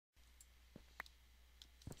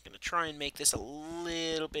try and make this a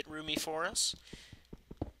little bit roomy for us.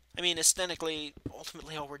 I mean, aesthetically,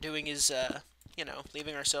 ultimately all we're doing is,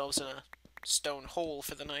 leaving ourselves in a stone hole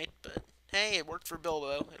for the night, but hey, it worked for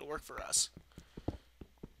Bilbo, it'll work for us.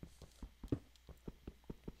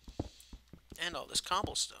 And all this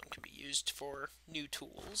cobblestone can be used for new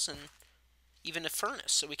tools and even a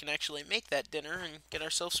furnace, so we can actually make that dinner and get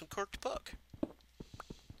ourselves some cooked pork.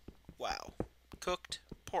 Wow. Cooked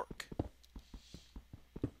pork.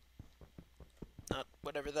 Not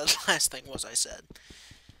whatever that last thing was I said.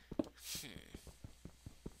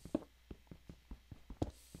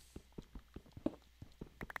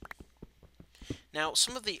 Now,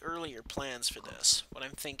 some of the earlier plans for this, what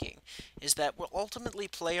I'm thinking, is that we'll ultimately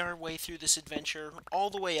play our way through this adventure all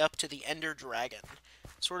the way up to the Ender Dragon,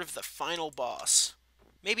 sort of the final boss.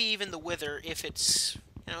 Maybe even the Wither if it's,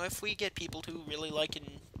 if we get people who really like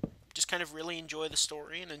and just kind of really enjoy the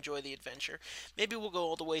story and enjoy the adventure, maybe we'll go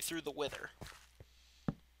all the way through the Wither.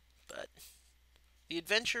 But the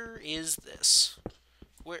adventure is this.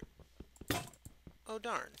 Where... Oh,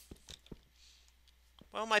 darn.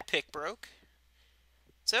 Well, my pick broke.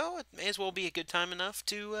 So it may as well be a good time enough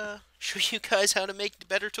to show you guys how to make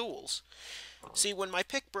better tools. See, when my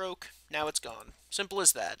pick broke, now it's gone. Simple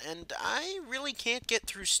as that. And I really can't get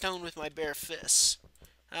through stone with my bare fists.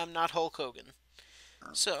 I'm not Hulk Hogan.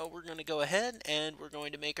 So we're going to go ahead and we're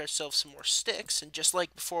going to make ourselves some more sticks. And just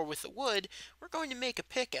like before with the wood, we're going to make a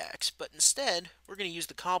pickaxe. But instead, we're going to use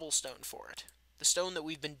the cobblestone for it. The stone that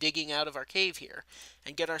we've been digging out of our cave here.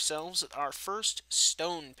 And get ourselves our first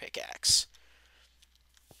stone pickaxe.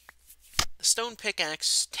 The stone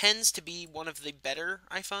pickaxe tends to be one of the better,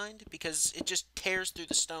 I find, because it just tears through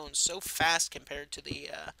the stone so fast compared to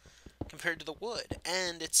the wood,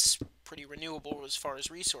 and it's pretty renewable as far as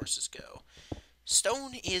resources go.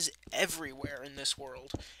 Stone is everywhere in this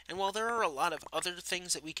world, and while there are a lot of other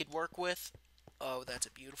things that we could work with, oh, that's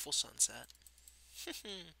a beautiful sunset.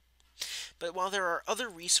 But while there are other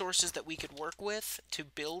resources that we could work with to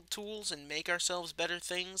build tools and make ourselves better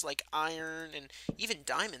things like iron and even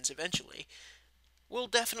diamonds eventually, we'll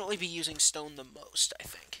definitely be using stone the most, I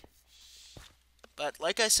think. But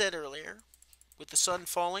like I said earlier, with the sun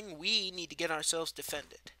falling, we need to get ourselves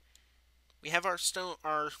defended. We have our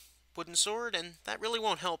wooden sword, and that really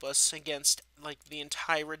won't help us against like the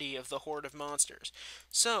entirety of the horde of monsters.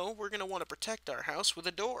 So we're going to want to protect our house with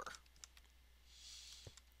a door.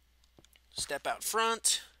 Step out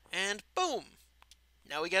front, and boom!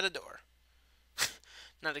 Now we got a door.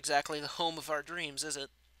 Not exactly the home of our dreams, is it?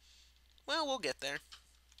 Well, we'll get there.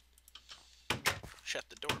 Shut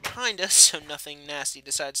the door behind us so nothing nasty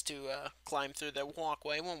decides to climb through the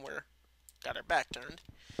walkway when we're got our back turned.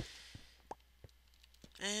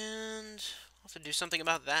 And I'll have to do something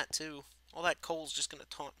about that, too. All that coal's just going to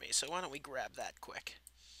taunt me, so why don't we grab that quick?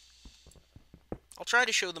 I'll try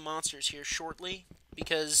to show the monsters here shortly,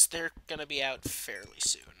 because they're going to be out fairly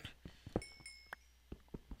soon.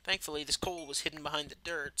 Thankfully, this coal was hidden behind the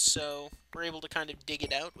dirt, so we're able to kind of dig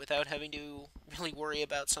it out without having to really worry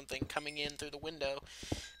about something coming in through the window,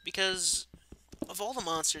 because of all the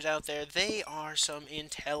monsters out there, they are some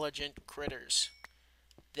intelligent critters.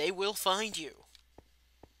 They will find you.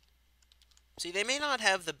 See, they may not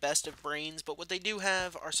have the best of brains, but what they do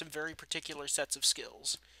have are some very particular sets of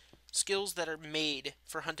skills. Skills that are made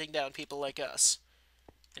for hunting down people like us.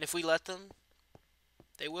 And if we let them,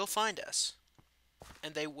 they will find us.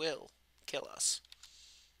 And they will kill us.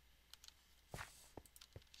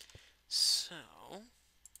 So,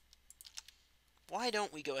 why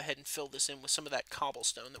don't we go ahead and fill this in with some of that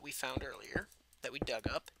cobblestone that we found earlier, that we dug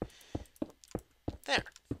up. There.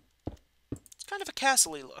 It's kind of a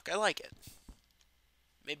castle-y look. I like it.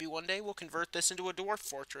 Maybe one day we'll convert this into a dwarf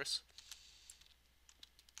fortress.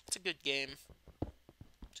 It's a good game.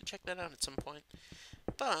 So check that out at some point.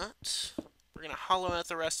 But we're going to hollow out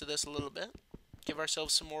the rest of this a little bit. Give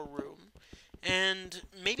ourselves some more room. And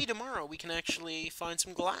maybe tomorrow we can actually find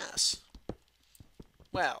some glass.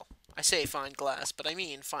 Well, I say find glass, but I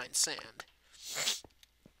mean find sand.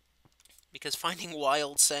 Because finding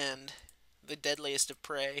wild sand, the deadliest of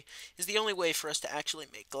prey, is the only way for us to actually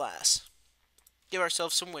make glass. Give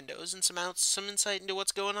ourselves some windows and some insight into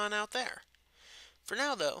what's going on out there. For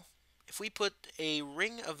now, though, if we put a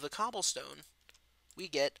ring of the cobblestone, we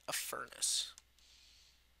get a furnace.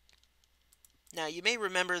 Now, you may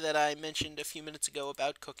remember that I mentioned a few minutes ago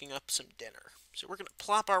about cooking up some dinner. So we're going to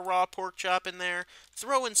plop our raw pork chop in there,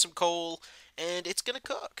 throw in some coal, and it's going to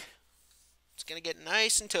cook. It's going to get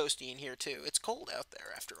nice and toasty in here, too. It's cold out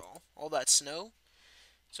there, after all that snow.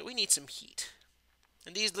 So we need some heat.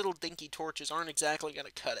 And these little dinky torches aren't exactly going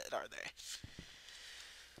to cut it, are they?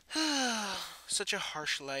 Such a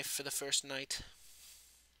harsh life for the first night.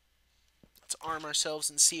 Let's arm ourselves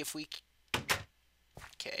and see if we...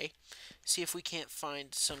 Okay. See if we can't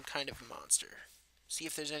find some kind of monster. See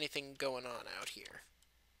if there's anything going on out here.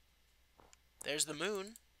 There's the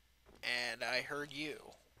moon. And I heard you.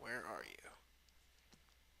 Where are you?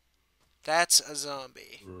 That's a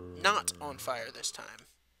zombie. Not on fire this time.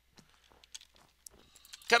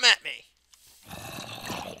 Come at me!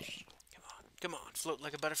 Come on, come on. Float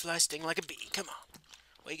like a butterfly, sting like a bee. Come on.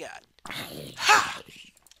 What you got? Ha!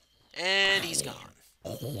 And he's gone.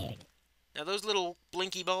 Now those little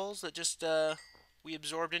blinky balls that just we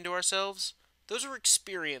absorbed into ourselves, those are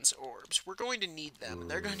experience orbs. We're going to need them, and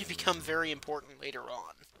they're going to become very important later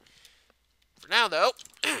on. For now, though,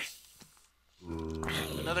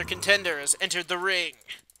 another contender has entered the ring.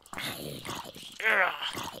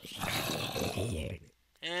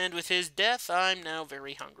 And with his death, I'm now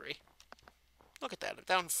very hungry. Look at that, I'm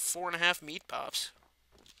down 4.5 meat pops.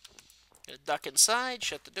 Gonna duck inside,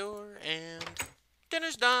 shut the door, and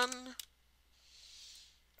dinner's done.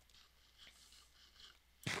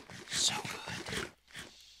 So good.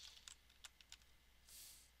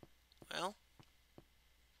 Well,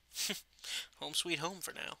 home sweet home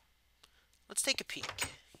for now. Let's take a peek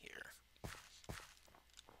here.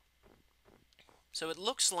 So it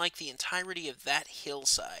looks like the entirety of that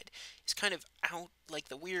hillside is kind of out, like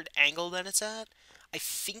the weird angle that it's at. I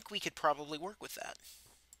think we could probably work with that.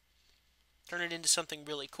 Turn it into something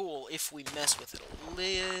really cool if we mess with it a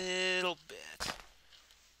little bit.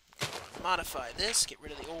 Modify this, get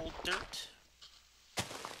rid of the old dirt.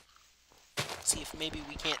 See if maybe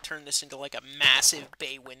we can't turn this into like a massive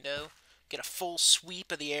bay window. Get a full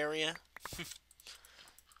sweep of the area.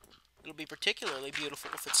 It'll be particularly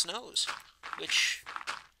beautiful if it snows, which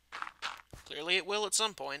clearly it will at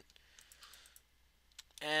some point.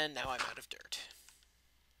 And now I'm out of dirt.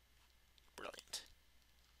 Brilliant.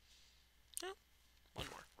 Oh, one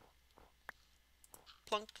more.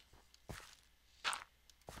 Plunk.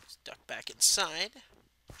 Let's duck back inside.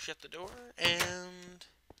 Shut the door, and...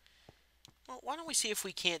 well, why don't we see if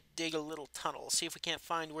we can't dig a little tunnel, see if we can't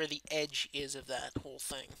find where the edge is of that whole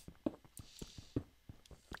thing.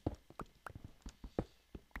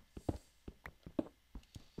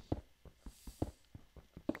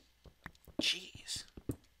 Jeez.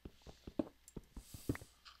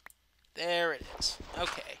 There it is.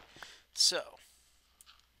 Okay, so.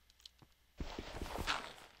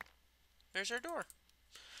 There's our door.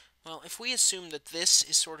 Well, if we assume that this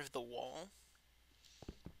is sort of the wall,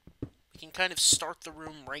 we can kind of start the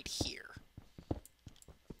room right here.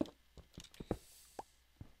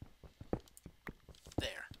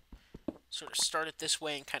 There. Sort of start it this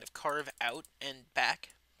way and kind of carve out and back.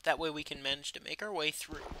 That way we can manage to make our way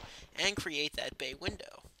through and create that bay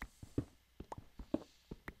window.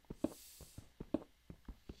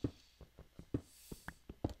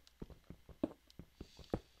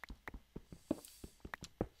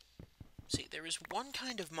 See, there is one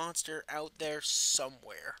kind of monster out there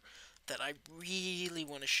somewhere that I really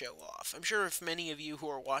want to show off. I'm sure if many of you who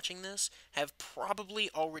are watching this have probably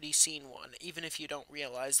already seen one, even if you don't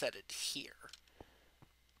realize that it's here.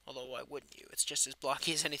 Although, why wouldn't you? It's just as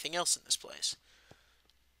blocky as anything else in this place.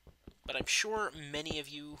 But I'm sure many of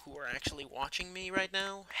you who are actually watching me right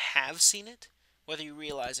now have seen it, whether you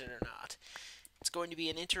realize it or not. It's going to be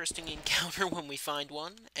an interesting encounter when we find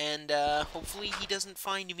one, and hopefully he doesn't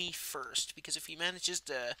find me first, because if he manages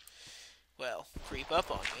to, well, creep up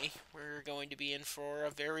on me, we're going to be in for a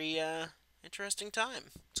very interesting time.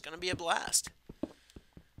 It's going to be a blast.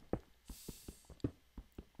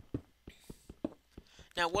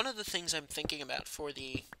 Now, one of the things I'm thinking about for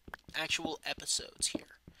the actual episodes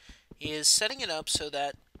here is setting it up so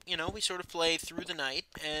that, you know, we sort of play through the night,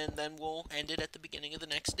 and then we'll end it at the beginning of the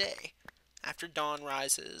next day, after dawn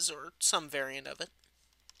rises, or some variant of it.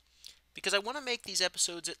 Because I want to make these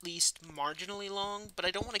episodes at least marginally long, but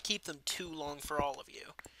I don't want to keep them too long for all of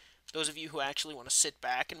you. Those of you who actually want to sit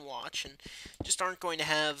back and watch, and just aren't going to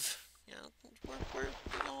have, you know, we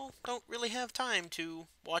all don't really have time to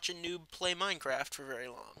watch a noob play Minecraft for very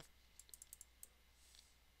long.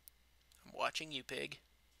 I'm watching you, pig.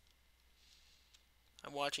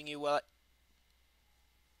 I'm watching you what?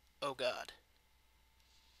 Oh god.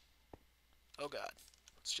 Oh god.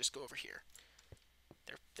 Let's just go over here.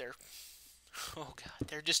 They're oh god,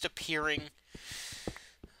 they're just appearing.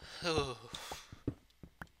 Oh.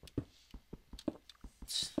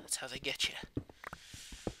 That's how they get you.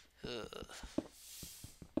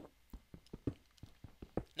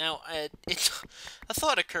 Now, a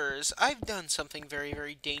thought occurs. I've done something very,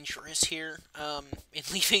 very dangerous here, in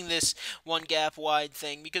leaving this one gap wide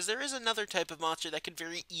thing, because there is another type of monster that could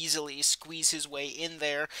very easily squeeze his way in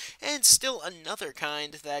there, and still another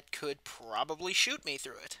kind that could probably shoot me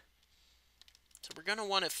through it. So we're gonna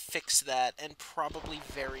want to fix that, and probably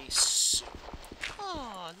very soon.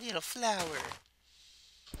 Oh, little flower.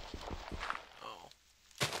 Oh,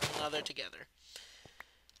 well, now they're together.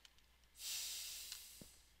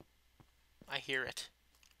 I hear it.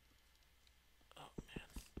 Oh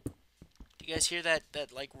man, do you guys hear that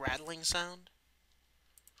like rattling sound?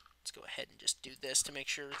 Let's go ahead and just do this to make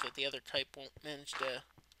sure that the other type won't manage to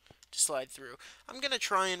slide through. I'm gonna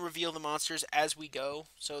try and reveal the monsters as we go,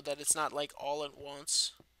 so that it's not like all at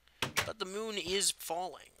once. But the moon is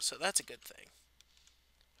falling, so that's a good thing.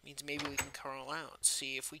 Means maybe we can crawl out,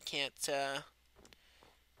 see if we can't do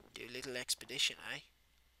a little expedition, eh?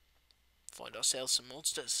 Find ourselves some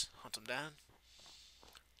monsters, hunt them down.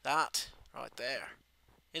 That, right there,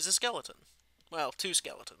 is a skeleton. Well, two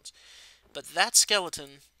skeletons. But that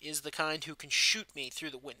skeleton is the kind who can shoot me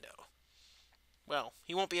through the window. Well,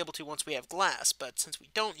 he won't be able to once we have glass, but since we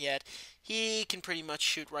don't yet, he can pretty much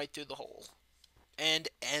shoot right through the hole. And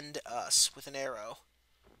end us with an arrow.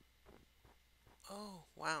 Oh,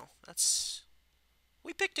 wow, that's...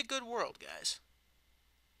 We picked a good world, guys.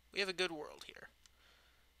 We have a good world here.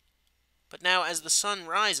 But now, as the sun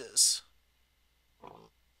rises,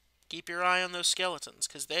 keep your eye on those skeletons,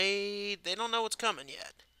 because they don't know what's coming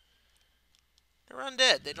yet. They're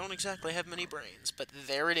undead. They don't exactly have many brains, but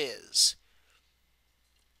there it is.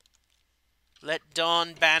 Let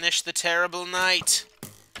dawn banish the terrible night,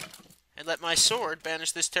 and let my sword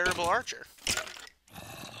banish this terrible archer.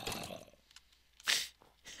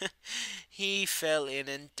 He fell in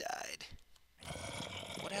and died.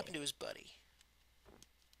 What happened to his buddy?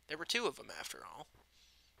 There were two of them, after all.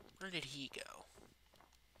 Where did he go?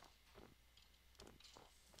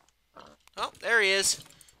 Oh, there he is.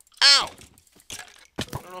 Ow! I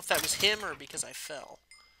don't know if that was him or because I fell.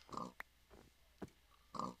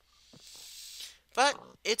 But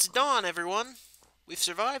it's dawn, everyone. We've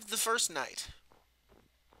survived the first night.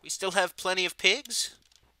 We still have plenty of pigs.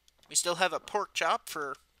 We still have a pork chop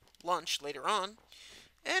for lunch later on.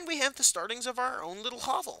 And we have the startings of our own little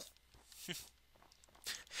hovel.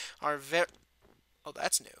 Oh,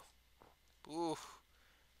 that's new. Ooh.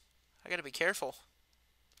 I gotta be careful.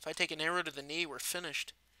 If I take an arrow to the knee, we're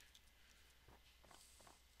finished.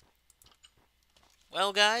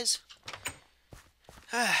 Well, guys.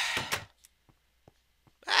 Ah.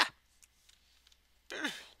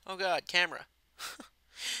 Oh god, camera.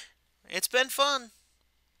 It's been fun.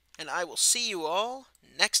 And I will see you all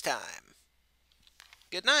next time.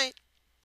 Good night.